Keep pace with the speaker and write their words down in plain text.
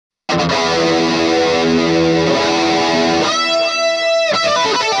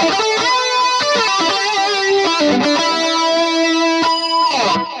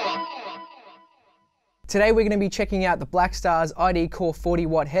Today we're going to be checking out the Blackstar's ID Core 40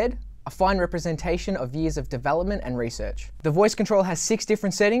 watt head, a fine representation of years of development and research. The voice control has 6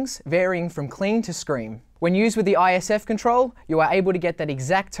 different settings, varying from clean to scream. When used with the ISF control, you are able to get that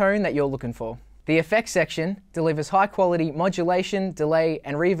exact tone that you're looking for. The effects section delivers high quality modulation, delay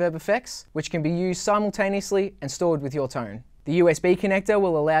and reverb effects, which can be used simultaneously and stored with your tone. The USB connector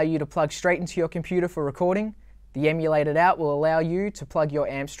will allow you to plug straight into your computer for recording. The emulated out will allow you to plug your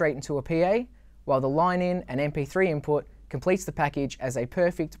amp straight into a PA, while the line in and MP3 input completes the package as a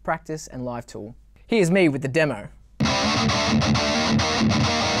perfect practice and live tool. Here's me with the demo.